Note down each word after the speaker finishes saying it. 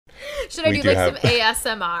Should I do like some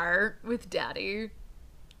ASMR with Daddy?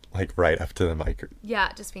 Like right up to the mic.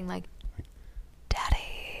 Yeah, just being like,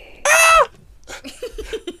 Daddy.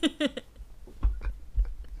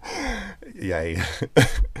 Yay.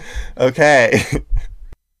 Okay.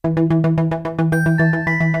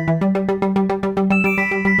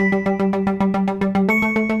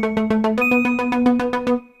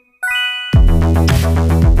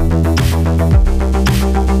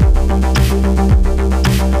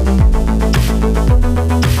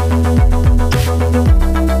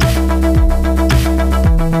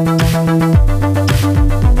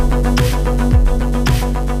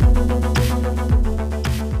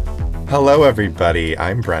 Hello, everybody.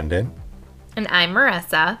 I'm Brendan. And I'm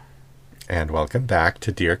Marissa. And welcome back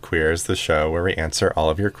to Dear Queers, the show where we answer all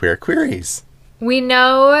of your queer queries. We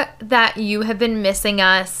know that you have been missing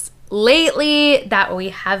us lately, that we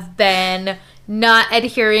have been not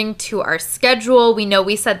adhering to our schedule. We know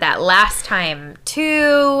we said that last time,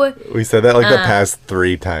 too. We said that like the past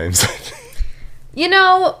 3 times. You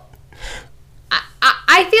know,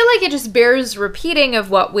 I feel like it just bears repeating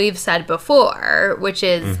of what we've said before, which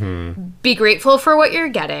is be grateful for what you're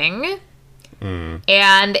getting.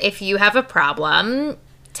 And if you have a problem,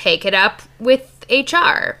 take it up with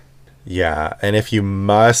HR. Yeah, and if you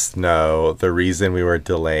must know, the reason we were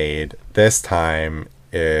delayed this time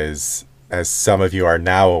is, as some of you are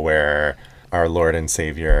now aware, our Lord and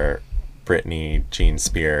Savior, Britney Jean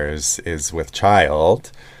Spears, is with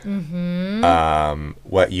child.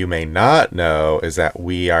 What you may not know is that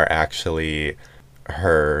we are actually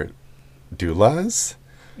her doulas.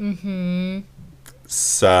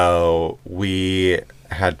 So we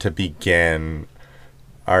had to begin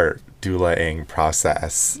our doulaing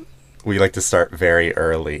process. We like to start very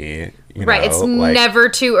early. Right, it's never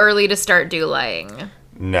too early to start doulaing.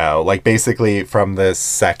 No, like basically from the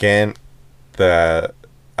second the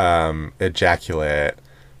ejaculate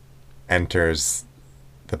enters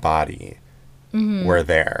the body, we're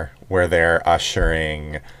there. We're there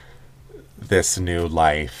ushering this new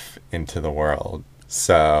life into the world.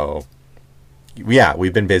 So, yeah,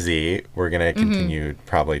 we've been busy. We're going to continue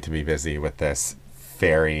probably to be busy with this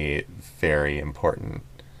very, very important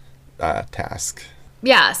task.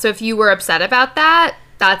 Yeah, so if you were upset about that,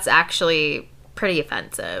 that's actually pretty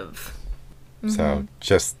offensive. So,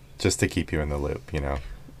 just to keep you in the loop, you know.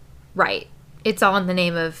 Right. It's all in the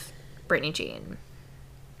name of Britney Jean.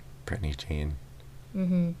 Britney Jean.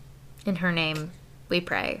 In her name, we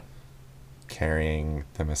pray. Carrying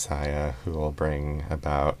the Messiah who will bring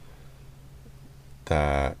about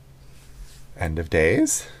the end of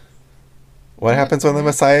days. What happens when the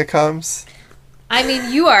Messiah comes? I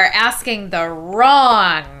mean, you are asking the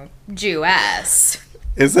wrong Jewess.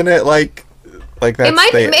 Isn't it like that's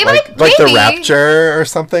like the rapture or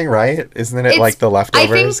something, right? Isn't it like the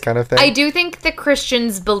leftovers kind of thing? I do think the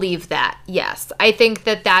Christians believe that. Yes, I think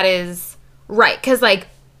that is right, because like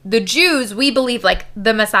the Jews, we believe like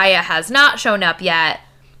the Messiah has not shown up yet.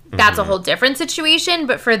 That's a whole different situation.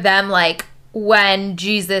 But for them, like when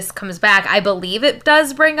Jesus comes back, I believe it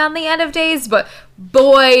does bring on the end of days. But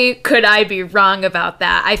boy, could I be wrong about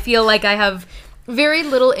that. I feel like I have very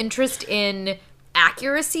little interest in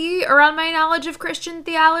accuracy around my knowledge of Christian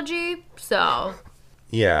theology, so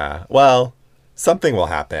yeah, well, something will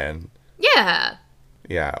happen. Yeah,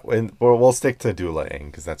 we'll stick to doulaing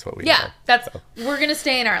because that's what we know. We're gonna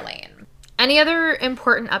stay in our lane. Any other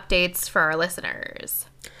important updates for our listeners?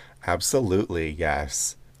 Absolutely,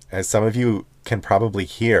 yes. As some of you can probably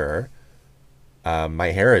hear,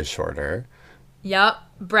 my hair is shorter. Yep,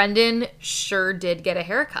 Brendan sure did get a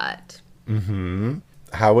haircut.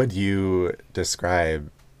 How would you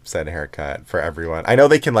describe said haircut for everyone? I know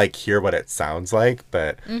they can like hear what it sounds like,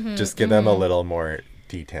 but just give them a little more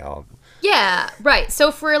detail. Yeah, right.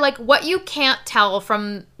 So for like what you can't tell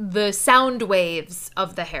from the sound waves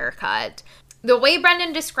of the haircut, the way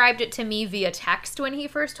Brendan described it to me via text when he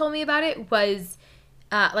first told me about it was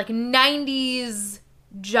like 90s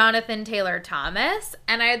Jonathan Taylor Thomas,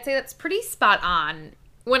 and I'd say that's pretty spot on.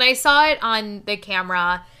 When I saw it on the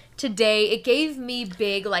camera today, it gave me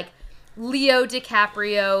big, like, Leo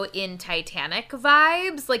DiCaprio in Titanic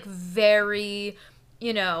vibes. Like, very,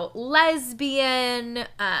 lesbian.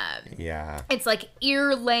 Yeah. It's, like,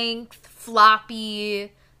 ear length,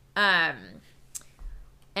 floppy. And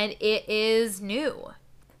it is new.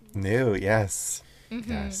 New, yes.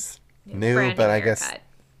 Yes. New, but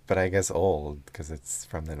I guess old, because it's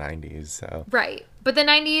from the 90s, so. Right. But the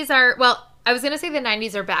 90s are, well, I was going to say the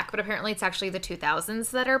 90s are back, but apparently it's actually the 2000s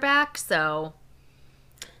that are back, so,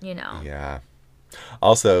 Yeah.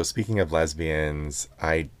 Also, speaking of lesbians,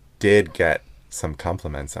 I did get some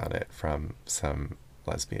compliments on it from some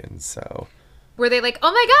lesbians, so. Were they like,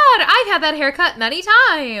 oh my god, I've had that haircut many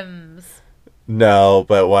times? No,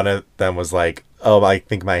 but one of them was like, oh, I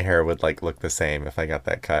think my hair would like look the same if I got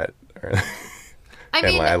that cut. I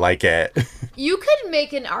mean, I like it. You could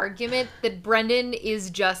make an argument that Brendan is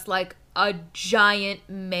just like a giant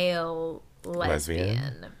male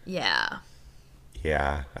lesbian. Yeah.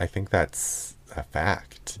 Yeah, I think that's a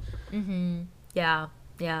fact. Mm-hmm. Yeah.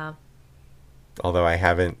 Yeah. Although I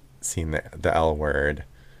haven't seen the L Word,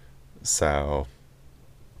 so.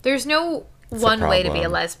 There's no one way to be a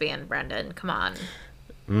lesbian, Brendan. Come on.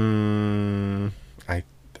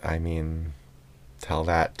 I mean, tell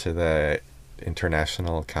that to the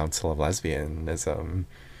International Council of Lesbianism.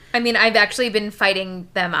 I mean, I've actually been fighting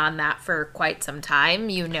them on that for quite some time.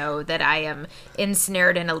 You know that I am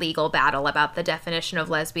ensnared in a legal battle about the definition of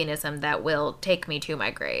lesbianism that will take me to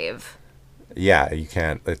my grave. Yeah, you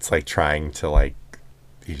can't. It's like trying to, like,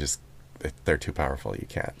 they're too powerful. You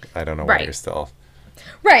can't. I don't know why you're still.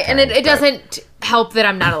 Right, and it doesn't help that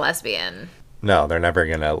I'm not a lesbian. No, they're never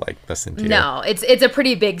going to, like, listen to you. No, it's a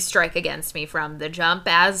pretty big strike against me from the jump,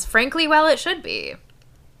 as frankly, well, it should be.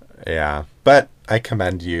 Yeah, but I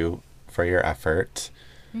commend you for your effort.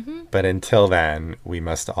 Mm-hmm. But until then, we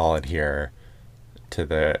must all adhere to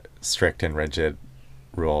the strict and rigid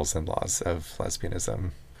rules and laws of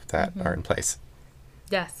lesbianism that are in place.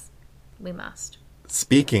 Yes, we must.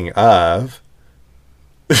 Speaking of...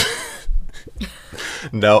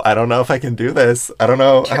 No, I don't know if I can do this. I don't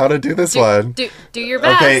know how to do this one. Do your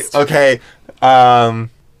best. Okay.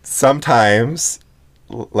 Sometimes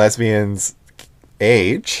lesbians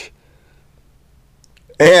age.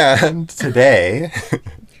 And today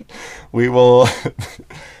we will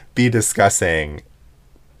be discussing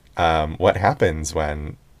what happens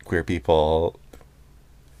when queer people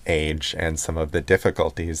age and some of the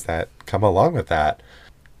difficulties that come along with that.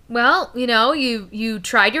 Well, you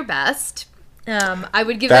tried your best. I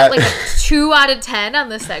would give that like a 2 out of 10 on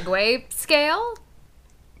the Segway scale.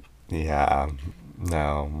 Yeah.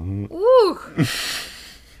 No. Ooh.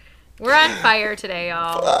 We're on fire today,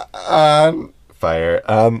 y'all. On fire.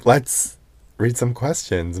 Let's read some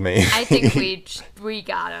questions, maybe. I think we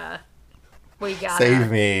gotta.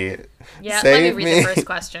 Save me. Yeah, let me read the first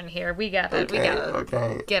question here. We gotta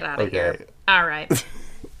get out of here. All right.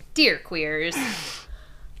 Dear queers.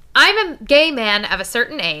 I'm a gay man of a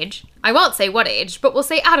certain age. I won't say what age, but we'll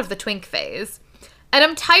say out of the twink phase. And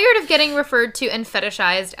I'm tired of getting referred to and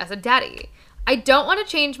fetishized as a daddy. I don't want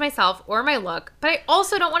to change myself or my look, but I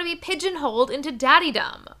also don't want to be pigeonholed into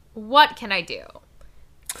daddydom. What can I do?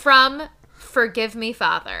 From Forgive Me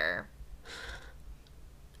Father.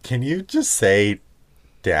 Can you just say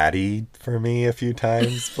daddy for me a few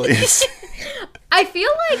times, please? I feel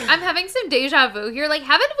like I'm having some deja vu here. Like,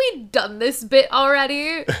 haven't we done this bit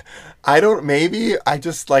already? Maybe I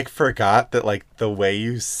just, like, forgot that, like, the way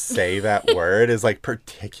you say that word is, like,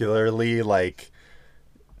 particularly, like,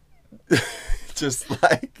 just,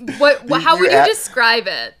 like... How would you describe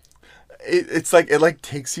it? It's, like, it, like,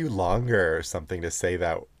 takes you longer or something to say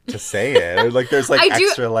it. Or, like, there's, like,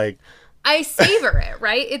 extra, like... I savor it,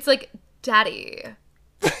 right? It's, like, daddy.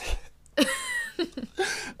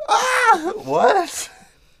 What?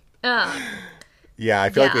 Yeah, I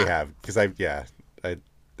feel like we have, because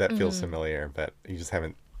that feels familiar, but you just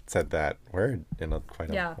haven't said that word in quite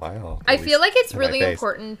a while. I feel like it's really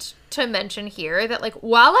important to mention here that, like,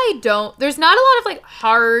 while there's not a lot of, like,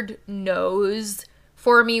 hard no's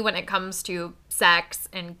for me when it comes to sex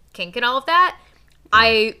and kink and all of that.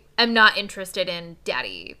 I am not interested in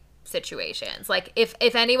daddy situations. Like, if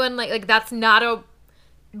anyone, like that's not a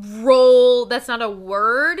role, that's not a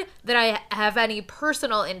word that I have any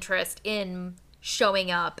personal interest in showing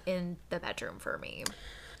up in the bedroom for me.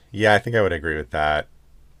 Yeah, I think I would agree with that.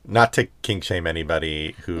 Not to kink shame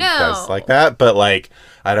anybody who does like that, but, like,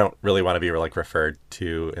 I don't really want to be, like, referred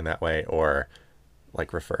to in that way or,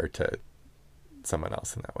 like, refer to someone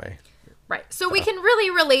else in that way. Right. So we can really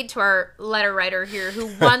relate to our letter writer here who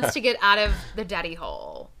wants to get out of the daddy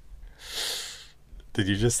hole. Did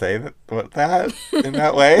you just say that in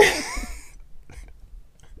that way?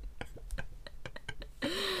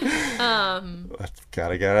 Let's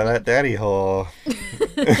gotta get out of that daddy hole.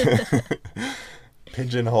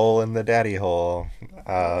 Pigeonhole in the daddy hole.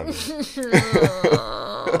 Oh,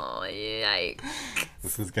 yikes.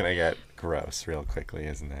 This is gonna get gross real quickly,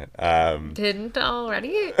 isn't it? Didn't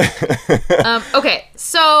already? Okay,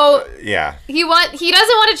 so yeah, he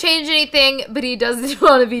doesn't want to change anything, but he doesn't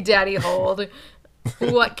want to be daddy holed.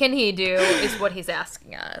 What can he do is what he's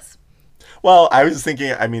asking us. Well, I was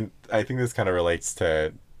thinking, I mean, I think this kind of relates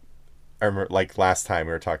to, like, last time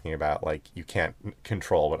we were talking about, like, you can't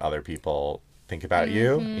control what other people think about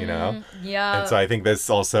you, you know? Yeah. And so I think this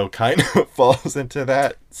also kind of falls into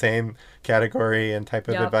that same category and type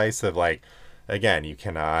of Yep. advice of like, again, you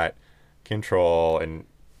cannot control, and,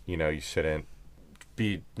 you know, you shouldn't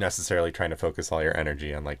be necessarily trying to focus all your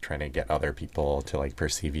energy on like trying to get other people to like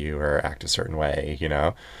perceive you or act a certain way, you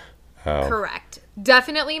know? Correct.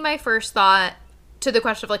 Definitely my first thought to the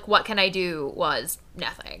question of like, what can I do, was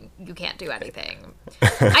nothing. You can't do anything.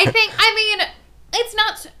 I mean, it's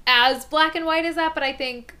not as black and white as that, but I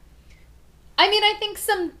think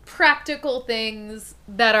some practical things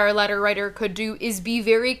that our letter writer could do is be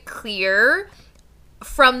very clear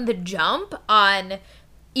from the jump on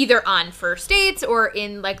either on first dates or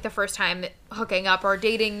in like the first time hooking up or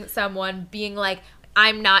dating someone, being like,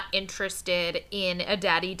 I'm not interested in a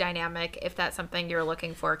daddy dynamic. If that's something you're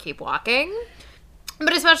looking for, keep walking.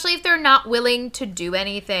 But especially if they're not willing to do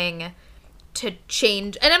anything to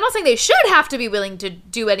change, and I'm not saying they should have to be willing to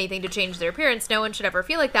do anything to change their appearance. No one should ever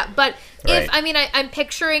feel like that. But Right. I'm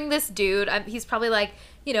picturing this dude. He's probably like,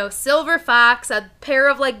 you know, silver fox, a pair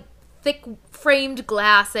of like thick framed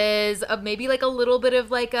glasses, of maybe like a little bit of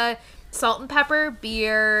like a salt and pepper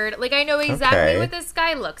beard. Like, I know exactly Okay. what this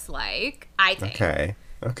guy looks like, I think.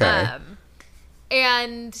 Okay.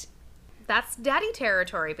 And that's daddy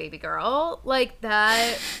territory, baby girl. Like,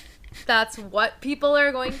 that's what people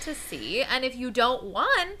are going to see. And if you don't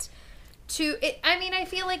want to, I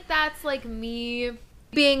feel like that's like me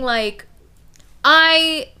being like,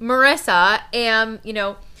 I, Marissa, am, you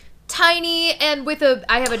know, tiny and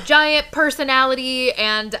I have a giant personality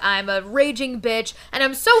and I'm a raging bitch, and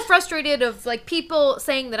I'm so frustrated of like people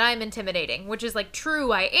saying that I'm intimidating, which is like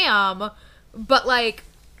true, I am, but like,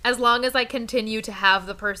 as long as I continue to have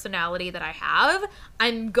the personality that I have,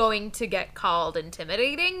 I'm going to get called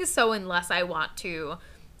intimidating. So unless I want to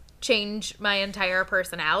change my entire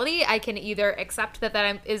personality, I can either accept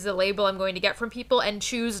that is a label I'm going to get from people and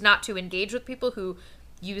choose not to engage with people who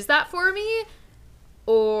use that for me,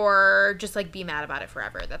 or just like be mad about it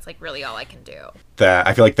forever. That's like really all I can do.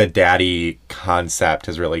 I feel like the daddy concept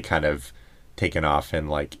has really kind of taken off and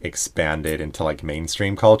like expanded into like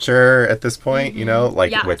mainstream culture at this point, you know,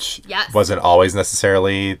 like Yes. which Yes. wasn't always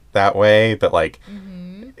necessarily that way, but like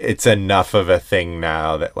it's enough of a thing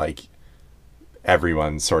now that like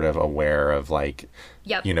everyone's sort of aware of like,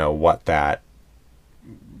 Yep. you know, what that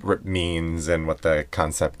means and what the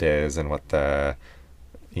concept is and what the,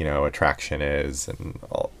 you know, attraction is and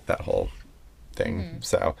all that whole thing.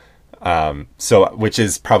 So which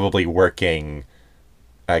is probably working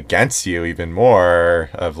against you even more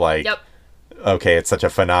of like, Yep. okay, it's such a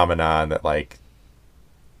phenomenon that like,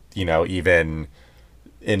 you know, even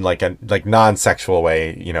in like a like non-sexual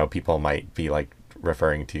way, you know, people might be like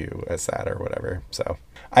referring to you as that or whatever. So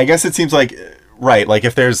I guess it seems like, right, like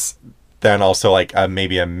if there's then also like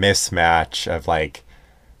maybe a mismatch of like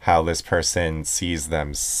how this person sees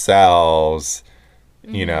themselves,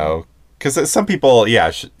 you know, because some people,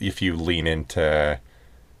 yeah, if you lean into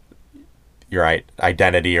your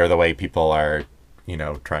identity or the way people are, you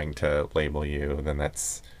know, trying to label you, then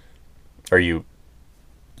or you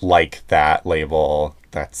like that label,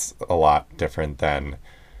 that's a lot different than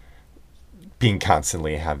being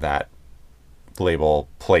constantly have that label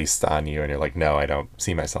placed on you and you're like, no, I don't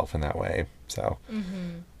see myself in that way. So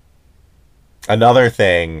another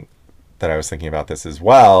thing that I was thinking about this as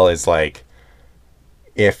well is like,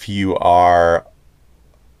 if you are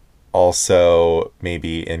also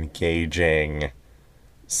maybe engaging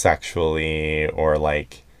sexually or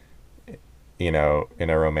like, you know, in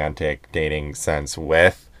a romantic dating sense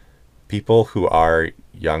with people who are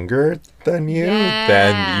younger than you,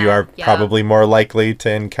 then you are probably more likely to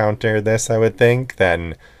encounter this, I would think,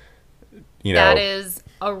 than, you know. That is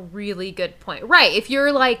a really good point. Right. If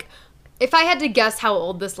you're like, if I had to guess how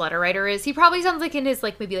old this letter writer is, he probably sounds like in his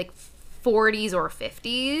like maybe like 40s or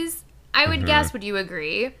 50s, I would guess. Would you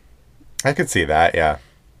agree? I could see that, yeah.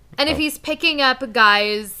 And if he's picking up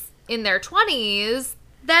guys in their 20s,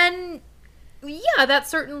 then yeah, that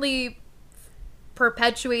certainly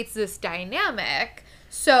perpetuates this dynamic.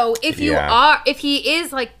 So if if he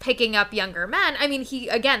is like picking up younger men, I mean, he,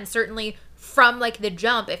 again, certainly from like the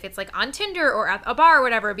jump, if it's like on Tinder or at a bar or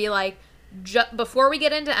whatever, be like, before we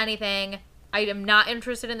get into anything, I am not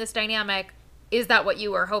interested in this dynamic. Is that what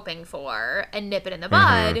you were hoping for? And nip it in the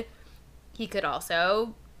bud. He could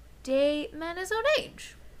also date men his own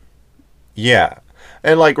age. Yeah.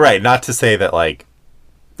 And like, right, not to say that like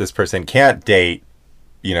this person can't date,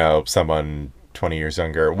 you know, someone 20 years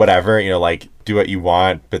younger, whatever, you know, like do what you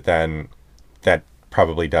want, but then that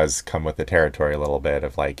probably does come with the territory a little bit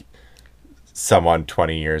of like someone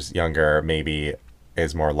 20 years younger maybe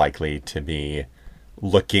is more likely to be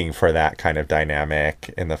looking for that kind of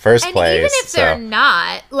dynamic in the first And place. even if they're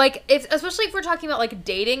not, like, especially if we're talking about, like,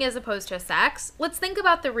 dating as opposed to sex, let's think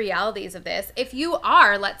about the realities of this. If you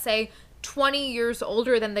are, let's say, 20 years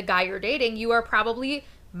older than the guy you're dating, you are probably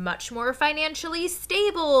much more financially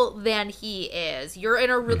stable than he is. You're in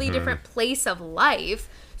a really different place of life.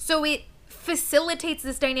 So it facilitates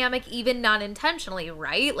this dynamic even non-intentionally,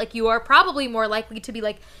 right? Like, you are probably more likely to be,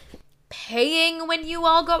 like, paying when you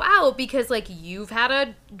all go out because, like, you've had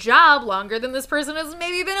a job longer than this person has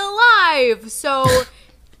maybe been alive. So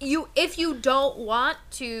if you don't want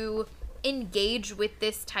to engage with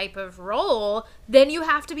this type of role, then you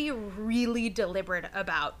have to be really deliberate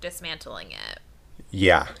about dismantling it.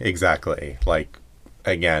 Yeah, exactly. Like,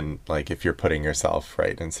 again, like if you're putting yourself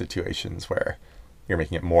right in situations where you're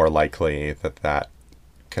making it more likely that that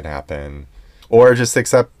could happen, or just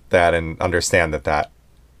accept that and understand that that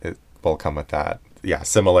it will come with that. Yeah,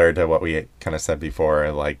 similar to what we kind of said before,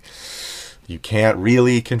 like you can't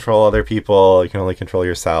really control other people. You can only control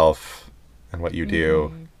yourself and what you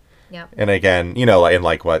do. Yeah. And again, you know, in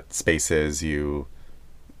like what spaces you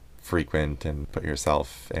frequent and put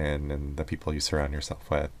yourself in and the people you surround yourself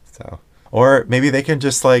with. So, or maybe they can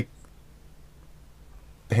just like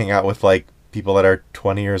hang out with like people that are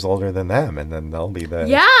 20 years older than them, and then they'll be the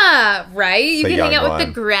Yeah, right? You can hang out one.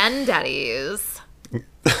 with the granddaddies.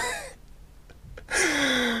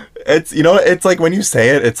 It's, you know, it's like when you say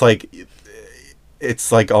it,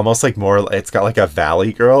 it's like almost like more, it's got like a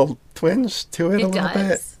Valley Girl twinge to it a little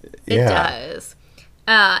bit. It does.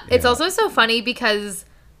 It's also so funny because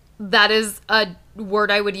that is a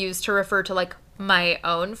word I would use to refer to like my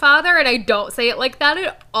own father, and I don't say it like that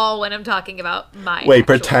at all when I'm talking about my Wait,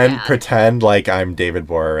 actual dad. pretend like I'm David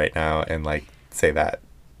Borer right now and like say that.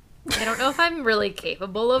 I don't know if I'm really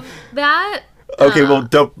capable of that. Okay, well,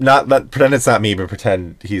 don't not pretend it's not me, but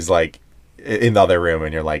pretend he's like in the other room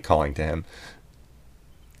and you're like calling to him.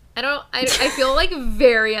 I feel like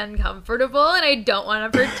very uncomfortable and I don't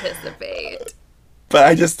want to participate. But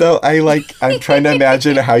I just don't, I'm trying to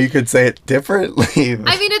imagine how you could say it differently.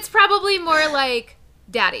 I mean, it's probably more like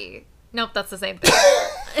daddy. Nope, that's the same thing.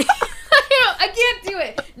 I can't do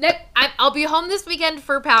it. I'll be home this weekend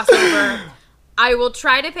for Passover. I will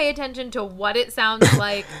try to pay attention to what it sounds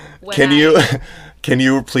like when Can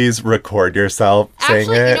you please record yourself saying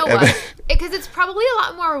Actually, it? you know what? Because it's probably a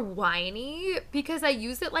lot more whiny because I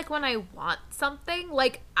use it like when I want something.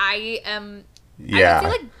 Like I would say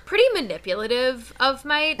like pretty manipulative of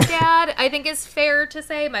my dad. I think is fair to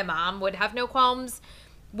say. My mom would have no qualms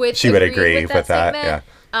with. She would agree with that. Statement.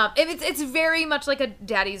 Yeah. It's very much like a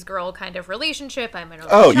daddy's girl kind of relationship. I'm an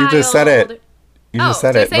only Oh, child. you just said it. You just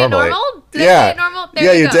said did it I say normally. It normal? Did Yeah. I say it normal? There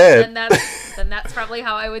Yeah, you you go. did. Then that's probably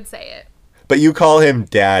how I would say it. But you call him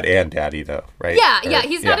dad and daddy though, right? Yeah,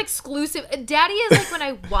 he's not exclusive. Daddy is like when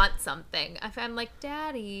I want something. If I'm like,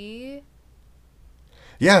 daddy.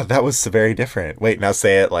 Yeah, that was very different. Wait, now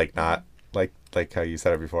say it like not like how you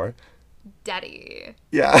said it before. Daddy.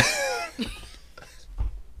 Yeah.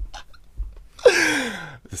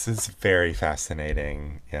 This is very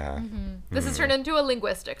fascinating. Yeah. This has turned into a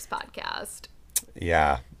linguistics podcast.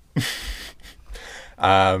 Yeah.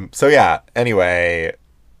 So yeah, anyway,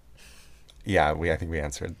 yeah, I think we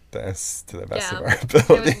answered this to the best of our I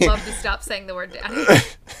ability. would love to stop saying the word daddy.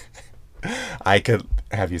 I could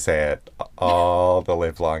have you say it all the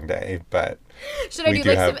live long day, but Should I we do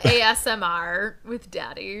like have- some ASMR with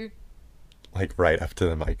daddy? like right up to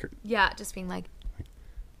the mic. Yeah, just being like,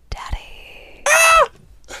 daddy.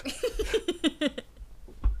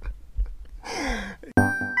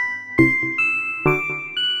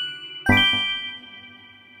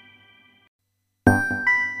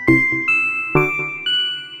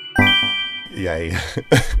 Yay.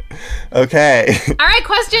 Okay. All right,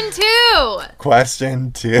 question 2.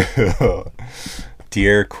 Question 2.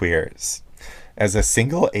 Dear queers, as a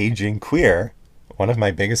single aging queer, one of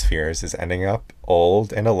my biggest fears is ending up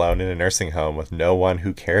old and alone in a nursing home with no one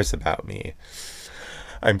who cares about me.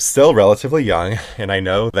 I'm still relatively young, and I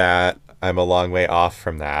know that I'm a long way off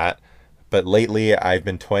from that, but lately I've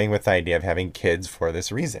been toying with the idea of having kids for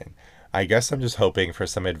this reason. I guess I'm just hoping for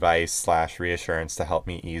some advice / reassurance to help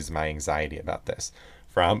me ease my anxiety about this.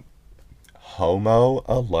 From Homo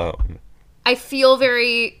Alone. I feel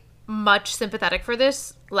very much sympathetic for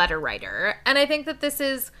this letter writer. And I think that this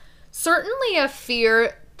is certainly a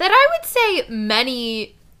fear that I would say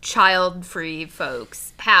many child-free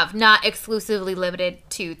folks have, not exclusively limited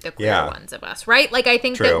to the queer ones of us, right? Like, I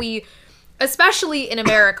think that we, especially in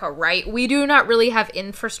America, right, we do not really have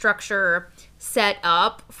infrastructure set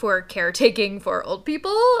up for caretaking for old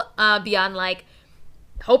people beyond, like,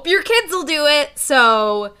 hope your kids will do it.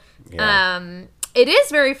 So, it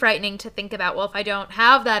is very frightening to think about, well, if I don't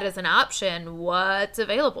have that as an option, what's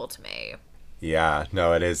available to me? Yeah,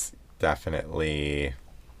 no, it is definitely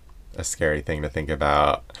a scary thing to think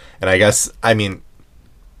about. And I guess, I mean,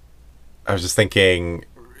 I was just thinking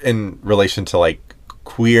in relation to like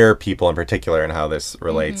queer people in particular and how this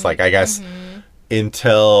relates. Like, I guess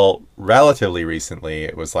until relatively recently,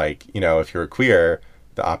 it was like, you know, if you were queer,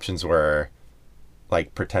 the options were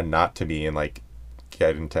like pretend not to be and like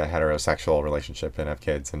get into a heterosexual relationship and have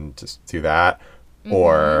kids and just do that,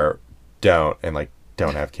 or don't and like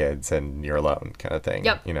don't have kids and you're alone kind of thing.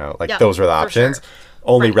 Yep. You know, like Yep, those were the options. sure.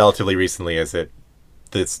 Only Right. relatively recently is it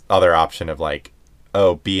this other option of like,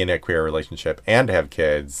 oh, be in a queer relationship and have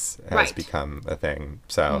kids has Right. become a thing.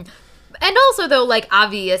 So And also, though, like,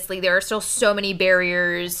 obviously, there are still so many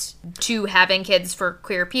barriers to having kids for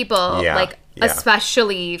queer people, Yeah, like, yeah.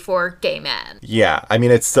 especially for gay men. yeah, I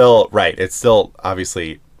mean, it's still right. It's still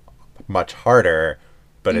obviously much harder,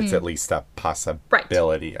 but it's at least a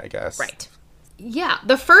possibility, I guess. Right. Yeah.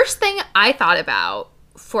 The first thing I thought about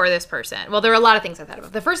for this person, well, there are a lot of things I thought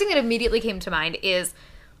about. The first thing that immediately came to mind is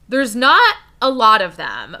there's not a lot of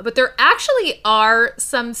them, but there actually are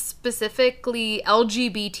some specifically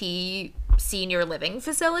LGBT senior living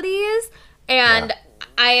facilities. And Yeah.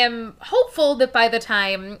 I am hopeful that by the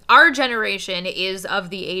time our generation is of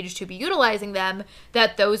the age to be utilizing them,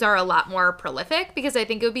 that those are a lot more prolific, because I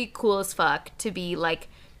think it would be cool as fuck to be like,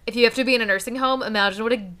 if you have to be in a nursing home, imagine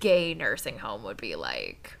what a gay nursing home would be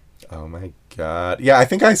like. Oh my God. Yeah, I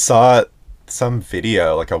think I saw some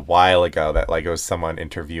video like a while ago that like it was someone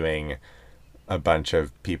interviewing a bunch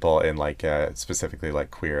of people in like a specifically like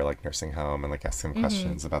queer like nursing home and like asking them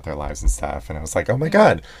questions about their lives and stuff, and I was like, oh my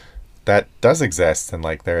God, that does exist, and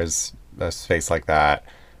like there's a space like that.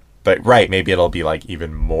 But right, maybe it'll be like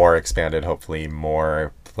even more expanded, hopefully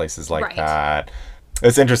more places like Right. that.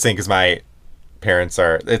 It's interesting because my parents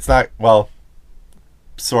are, it's not, well,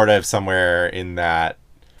 sort of somewhere in that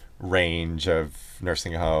range of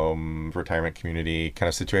nursing home, retirement community kind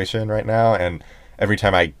of situation right now. And every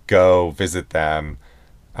time I go visit them,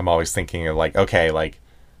 I'm always thinking of like, okay, like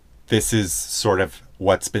this is sort of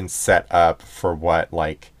what's been set up for what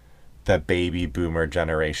like the baby boomer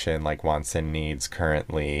generation like wants and needs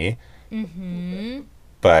currently.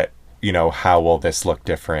 But you know, how will this look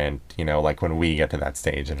different, you know, like when we get to that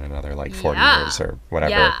stage in another like 40 Yeah. years or whatever.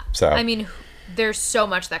 Yeah. So I mean, there's so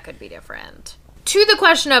much that could be different. To the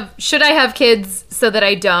question of, should I have kids so that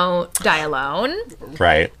I don't die alone?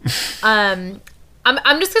 right. I'm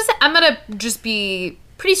just gonna say, I'm gonna just be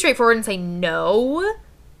pretty straightforward and say no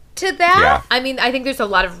to that. Yeah. I mean, I think there's a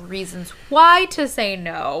lot of reasons why to say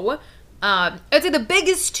no. I'd say the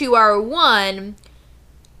biggest two are, one,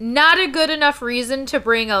 not a good enough reason to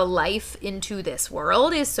bring a life into this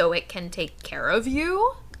world is so it can take care of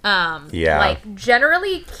you. Yeah. Like,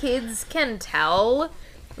 generally, kids can tell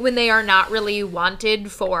when they are not really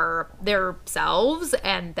wanted for themselves,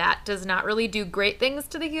 and that does not really do great things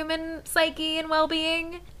to the human psyche and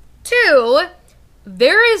well-being. Two,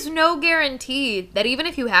 there is no guarantee that even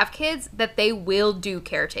if you have kids, that they will do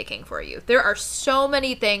caretaking for you. There are so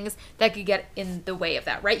many things that could get in the way of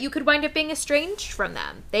that, right? You could wind up being estranged from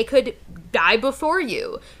them. They could die before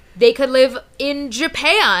you. They could live in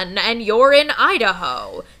Japan and you're in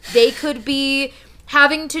Idaho. They could be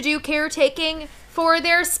having to do caretaking for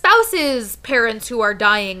their spouses' parents who are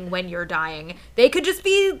dying when you're dying. They could just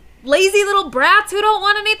be lazy little brats who don't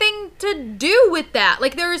want anything to do with that.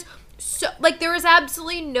 Like, there is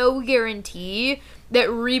absolutely no guarantee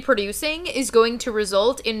that reproducing is going to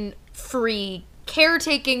result in free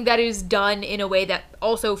caretaking that is done in a way that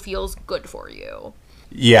also feels good for you.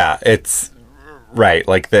 Yeah, it's right.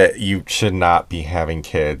 Like that you should not be having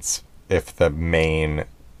kids if the main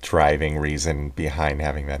driving reason behind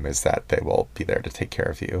having them is that they will be there to take care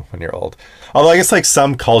of you when you're old. Although I guess like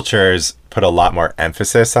some cultures put a lot more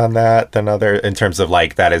emphasis on that than other, in terms of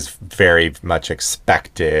like that is very much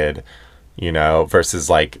expected, you know, versus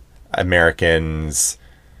like Americans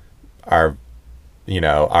are, you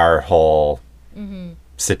know, our whole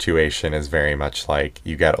situation is very much like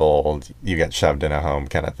you get old, you get shoved in a home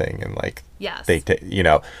kind of thing, and like Yes. you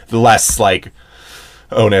know, less like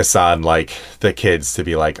onus on like the kids to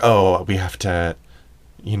be like, oh, we have to,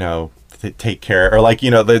 you know, take care, or like,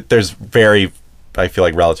 you know, there's very, I feel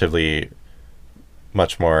like relatively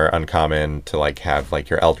much more uncommon to like have like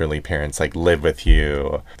your elderly parents like live with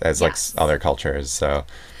you as like Yes. other cultures. So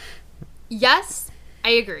Yes, I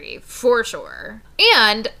agree, for sure.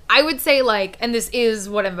 And I would say, like, and this is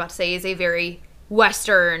what I'm about to say is a very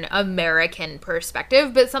Western American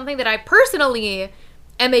perspective, but something that I personally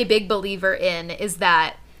am a big believer in is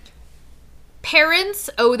that parents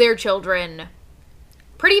owe their children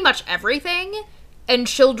pretty much everything, and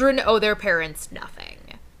children owe their parents nothing.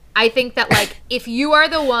 I think that, like, if you are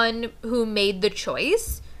the one who made the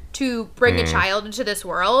choice to bring a child into this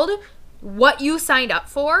world, what you signed up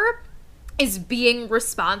for is being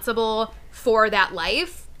responsible for that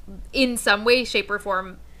life in some way, shape, or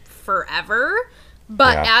form forever.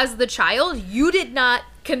 But as the child, you did not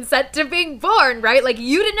consent to being born, right? Like,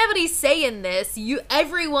 you didn't have any say in this.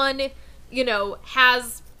 Everyone, you know,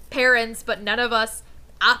 has parents, but none of us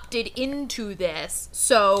opted into this.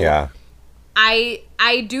 So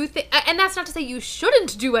I do think, and that's not to say you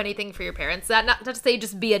shouldn't do anything for your parents. Not to say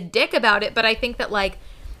just be a dick about it, but I think that, like,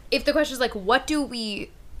 if the question is, like, what do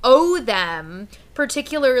we owe them,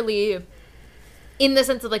 particularly in the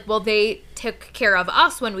sense of, like, well, they took care of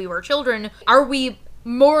us when we were children, are we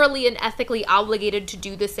morally and ethically obligated to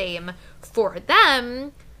do the same for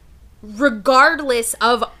them, regardless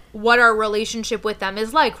of what our relationship with them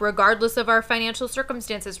is like, regardless of our financial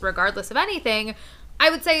circumstances, regardless of anything? I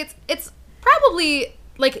would say it's probably,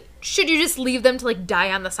 like, should you just leave them to, like,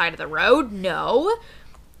 die on the side of the road? No.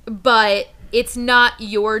 But it's not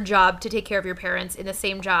your job to take care of your parents in the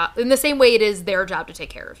same way it is their job to take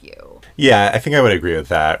care of you. Yeah, I think I would agree with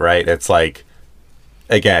that, right? It's like,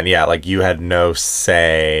 again, yeah, like, you had no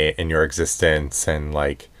say in your existence and,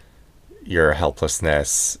 like, your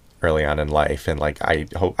helplessness early on in life. And, like, I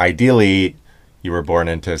hope ideally you were born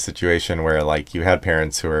into a situation where, like, you had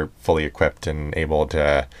parents who were fully equipped and able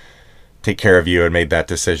to take care of you and made that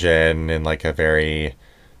decision in, like, a very,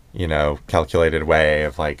 you know, calculated way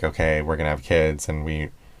of, like, okay, we're going to have kids and we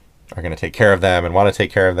are going to take care of them and want to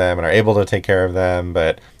take care of them and are able to take care of them.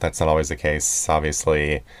 But that's not always the case,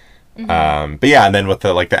 obviously. But yeah, and then with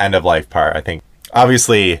the, like, the end of life part, I think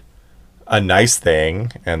obviously a nice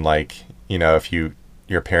thing. And, like, you know, if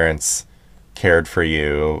your parents cared for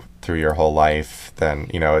you through your whole life,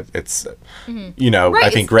 then, you know, it's, you know, right. I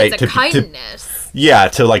think great it's a kindness.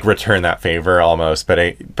 To like return that favor almost.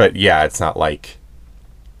 But yeah, it's not like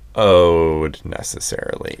owed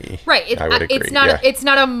necessarily. Right. I would agree. It's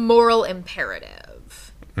not a moral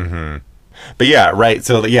imperative. But yeah, right.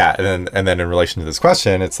 So yeah, and then in relation to this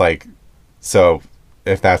question, it's like, so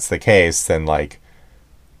if that's the case, then, like,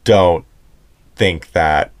 don't think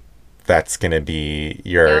that that's going to be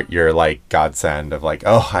your like godsend of, like,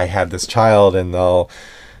 oh, I had this child and they'll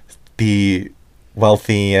be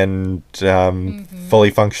wealthy and fully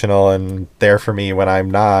functional and there for me when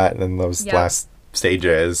I'm not in those last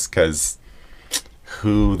stages, because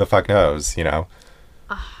who the fuck knows, you know?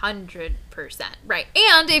 100%. Right.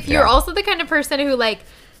 And if you're also the kind of person who, like,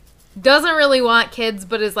 doesn't really want kids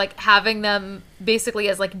but is, like, having them basically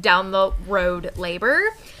as, like, down the road labor,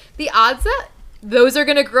 the odds that those are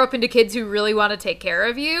going to grow up into kids who really want to take care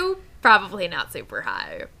of you, probably not super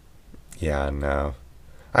high. Yeah, no.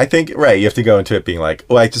 I think, right, you have to go into it being like,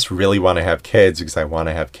 oh, I just really want to have kids because I want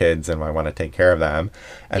to have kids and I want to take care of them.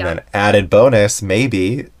 And then added bonus,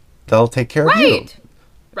 maybe they'll take care of you.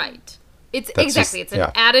 Right. It's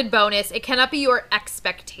an added bonus. It cannot be your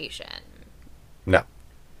expectation. No.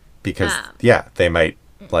 Because, they might,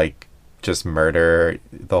 like, just murder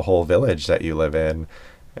the whole village that you live in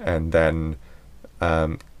and then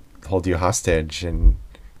hold you hostage in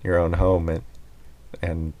your own home.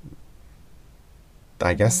 And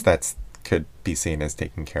I guess that's could be seen as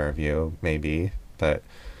taking care of you, maybe. But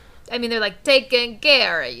I mean, they're, like, taking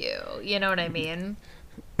care of you. You know what I mean?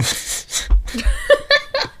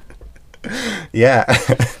 Yeah.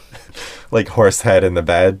 Like horse head in the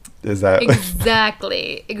bed, is that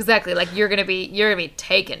exactly like you're gonna be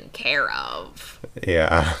taken care of.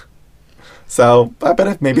 Yeah. So but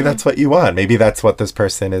if maybe that's what you want, maybe that's what this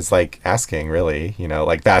person is, like, asking, really, you know,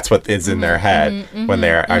 like, that's what is in their head when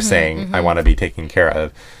they are saying I want to be taken care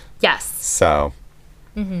of. Yes. So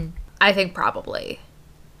I think probably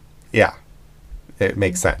it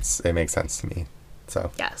makes sense to me.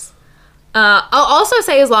 So yes. I'll also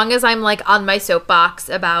say, as long as I'm, like, on my soapbox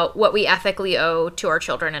about what we ethically owe to our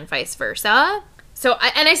children and vice versa. So,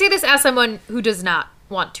 I say this as someone who does not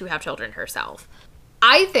want to have children herself.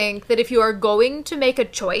 I think that if you are going to make a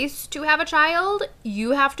choice to have a child,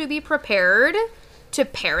 you have to be prepared to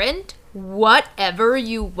parent whatever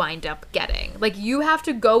you wind up getting. Like, you have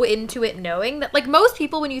to go into it knowing that, like, most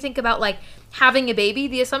people, when you think about, like, having a baby,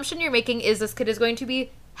 the assumption you're making is this kid is going to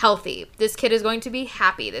be healthy. This kid is going to be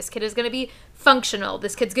happy. This kid is going to be functional.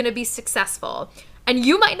 This kid's going to be successful. And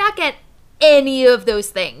you might not get any of those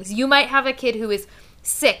things. You might have a kid who is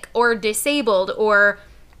sick or disabled or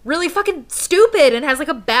really fucking stupid and has, like,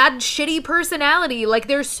 a bad, shitty personality. Like,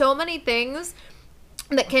 there's so many things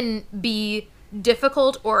that can be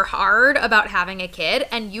difficult or hard about having a kid,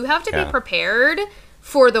 and you have to be prepared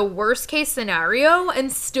for the worst case scenario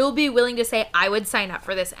and still be willing to say, I would sign up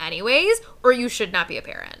for this anyways, or you should not be a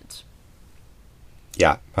parent.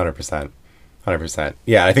 Yeah, 100%. 100%.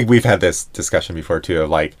 Yeah, I think we've had this discussion before too of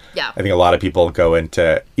like, Yeah. I think a lot of people go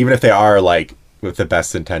into, even if they are like with the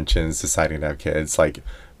best intentions deciding to have kids, like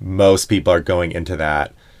most people are going into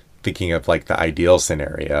that thinking of like the ideal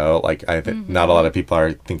scenario. Like I think not a lot of people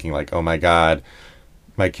are thinking like, oh my God,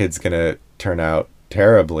 my kid's going to turn out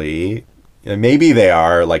terribly. And maybe they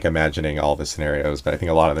are like imagining all the scenarios, but I think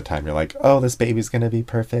a lot of the time you're like, oh, this baby's going to be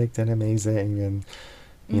perfect and amazing. And,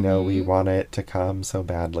 you know, we want it to come so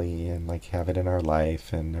badly and like have it in our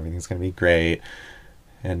life and everything's going to be great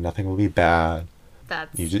and nothing will be bad.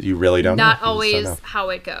 That's You really don't not know. You just don't always know. how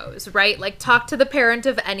it goes, right? Like, talk to the parent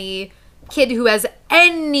of any kid who has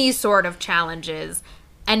any sort of challenges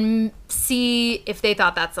and see if they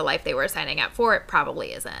thought that's the life they were signing up for. It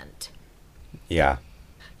probably isn't. Yeah.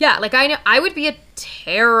 Yeah, like I know I would be a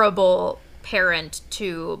terrible parent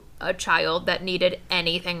to a child that needed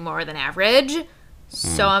anything more than average.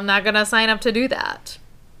 So I'm not going to sign up to do that.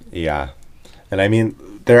 Yeah. And I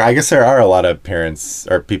mean, I guess there are a lot of parents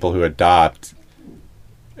or people who adopt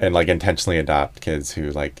and like intentionally adopt kids who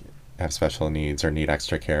like have special needs or need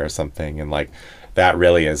extra care or something. And like that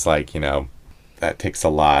really is like, you know, that takes a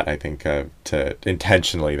lot, I think, to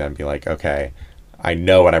intentionally then be like, okay, I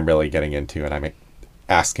know what I'm really getting into and I'm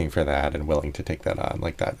asking for that and willing to take that on.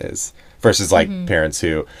 Like that is versus like parents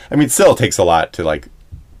who, I mean, still takes a lot to like,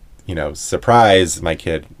 you know, surprise my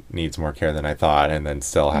kid needs more care than I thought and then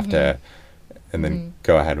still have to and then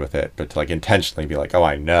go ahead with it, but to like intentionally be like, oh,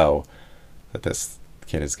 I know that this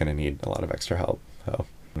kid is going to need a lot of extra help.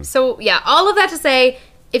 So yeah, all of that to say,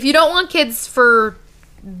 if you don't want kids for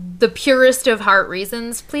the purest of heart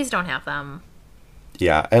reasons, please don't have them.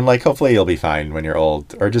 Yeah, and like hopefully you'll be fine when you're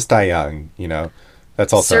old or just die young, you know.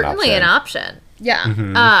 That's also certainly an option.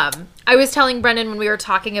 Yeah. I was telling Brendan when we were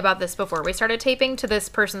talking about this before we started taping to this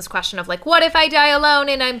person's question of like, what if I die alone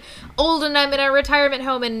and I'm old and I'm in a retirement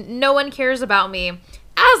home and no one cares about me?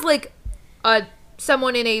 As like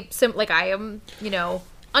someone in a like I am, you know,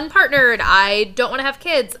 unpartnered. I don't want to have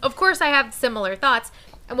kids. Of course, I have similar thoughts.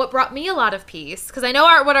 And what brought me a lot of peace, because I know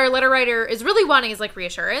what our letter writer is really wanting is like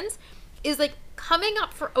reassurance, is like coming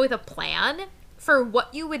up with a plan for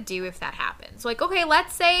what you would do if that happens. Like, okay,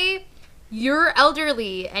 let's say you're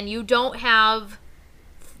elderly and you don't have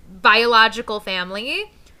biological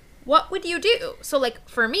family. What would you do? So like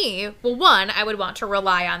for me, well, one, I would want to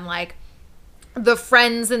rely on like the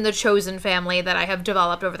friends and the chosen family that I have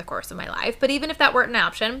developed over the course of my life. But even if that weren't an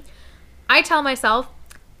option, I tell myself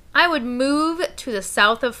I would move to the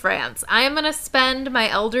south of France. I am going to spend my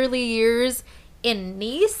elderly years in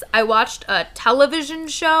Nice. I watched a television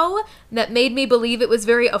show that made me believe it was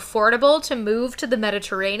very affordable to move to the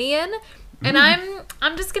Mediterranean. And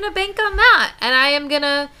I'm just going to bank on that. And I am going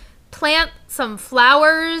to plant some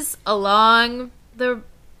flowers along the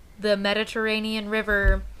Mediterranean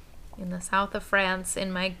River in the south of France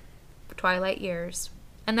in my twilight years.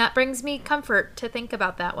 And that brings me comfort to think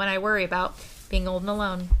about that when I worry about being old and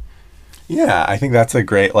alone. Yeah, I think that's a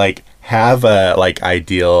great, like, have a, like,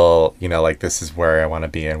 ideal, you know, like, this is where I want to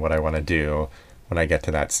be and what I want to do when I get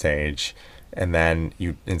to that stage. And then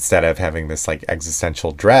you, instead of having this, like,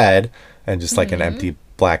 existential dread and just, like, an empty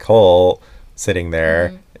black hole sitting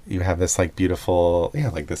there, you have this, like, beautiful, yeah,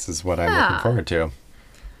 like, this is what I'm looking forward to.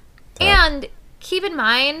 So. And keep in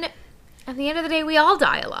mind, at the end of the day, we all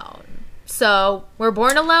die alone. So we're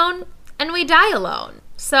born alone and we die alone.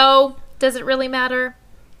 So does it really matter?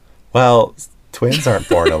 Well, twins aren't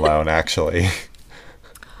born alone, actually.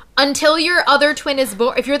 Until your other twin is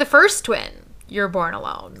born. If you're the first twin, you're born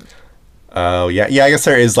alone. Oh, yeah. Yeah, I guess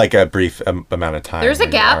there is like a brief amount of time. There's a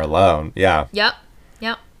gap. You are alone. Yeah. Yep.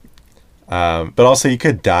 But also you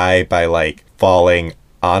could die by like falling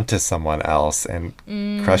onto someone else and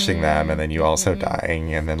crushing them, and then you also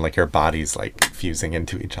dying, and then like your body's like fusing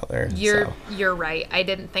into each other. You're right. I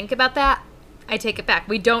didn't think about that. I take it back.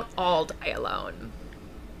 We don't all die alone.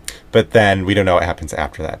 But then we don't know what happens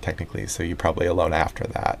after that, technically. So you're probably alone after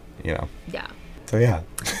that, you know? Yeah. So, yeah.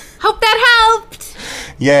 Hope that helped!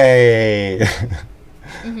 Yay!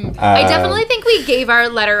 I definitely think we gave our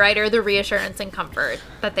letter writer the reassurance and comfort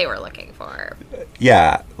that they were looking for.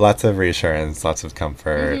 Yeah. Lots of reassurance, lots of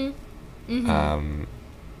comfort. Yeah.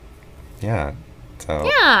 So.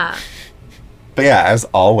 Yeah. But yeah, as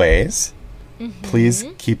always, please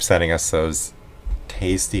keep sending us those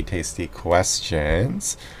tasty, tasty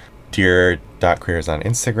questions. Dear.queers on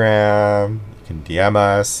Instagram. You can DM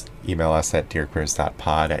us. Email us at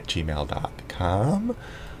dearqueers.pod@gmail.com.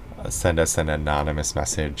 Send us an anonymous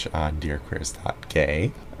message on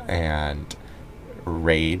dearqueers.gay. And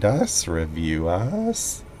rate us, review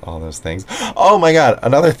us, all those things. Oh my god,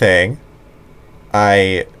 another thing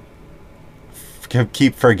I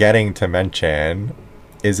keep forgetting to mention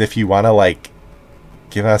is if you want to like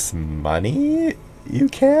give us money, you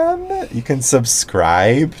can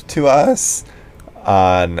subscribe to us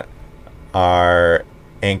on our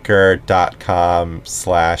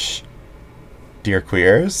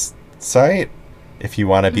anchor.com/dearqueers site. If you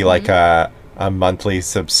want to be like a monthly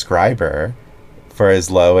subscriber for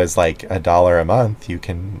as low as like $1 a month, you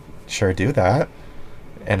can sure do that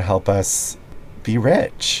and help us be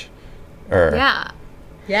rich. Yeah.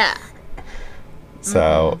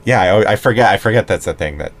 So yeah, I forget that's a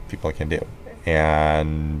thing that people can do.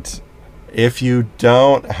 And if you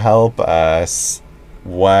don't help us,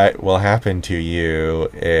 what will happen to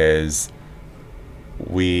you is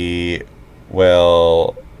we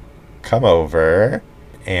will come over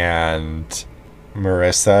and I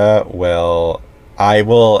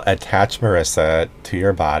will attach Marissa to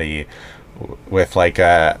your body with like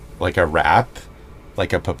a wrap,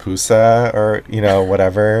 like a papusa or,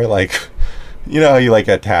 whatever, like, you like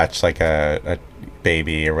attach like a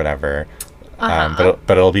baby or whatever. But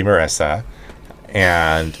it'll be Marissa.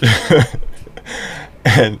 And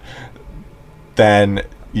and then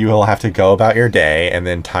you will have to go about your day, and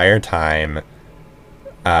the entire time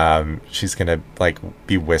she's gonna like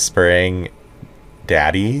be whispering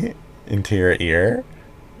daddy into your ear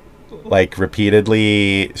like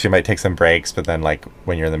repeatedly. She might take some breaks, but then like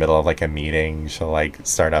when you're in the middle of like a meeting, she'll like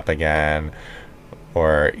start up again.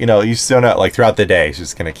 Or you still know, like throughout the day she's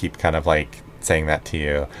just gonna keep kind of like saying that to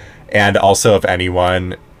you. And also, if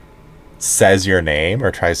anyone says your name or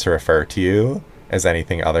tries to refer to you as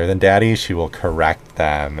anything other than daddy, she will correct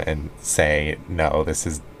them and say, no, this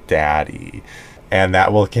is daddy. And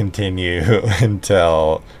that will continue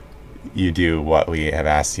until you do what we have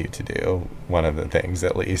asked you to do, one of the things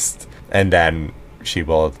at least. And then she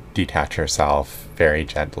will detach herself very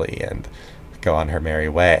gently and go on her merry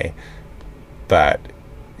way. But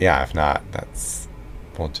yeah, if not,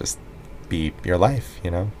 will just be your life,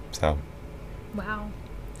 so. Wow.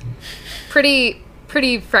 Pretty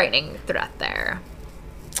frightening threat there.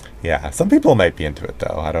 Yeah, some people might be into it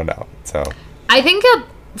though. I don't know. So I think,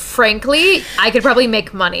 frankly, I could probably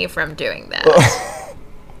make money from doing this.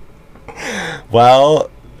 Well,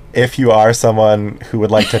 if you are someone who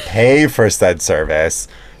would like to pay for said service,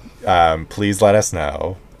 please let us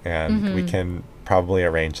know, and we can probably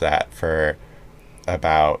arrange that for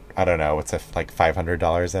about, I don't know, what's like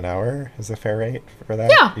 $500 an hour is a fair rate for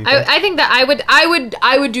that? Yeah, I think that I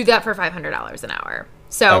would do that for $500 an hour.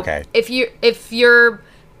 So okay. if you're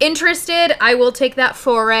interested, I will take that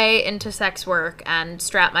foray into sex work and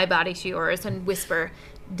strap my body to yours and whisper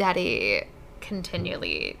daddy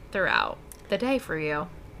continually throughout the day for you.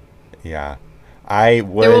 Yeah. There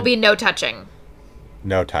will be no touching.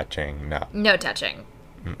 No touching, no. No touching.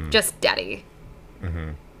 Mm-mm. Just daddy.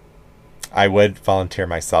 Mm-hmm. I would volunteer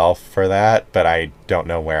myself for that, but I don't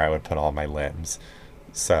know where I would put all my limbs.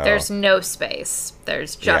 So there's no space.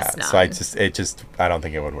 There's just none. So I don't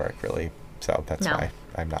think it would work really. So that's why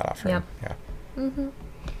I'm not offering. Yep. Yeah. Mm-hmm.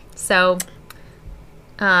 So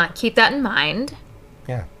keep that in mind.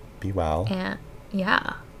 Yeah. Be well. And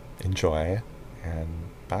yeah. Enjoy. And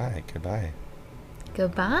bye. Goodbye.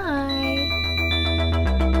 Goodbye.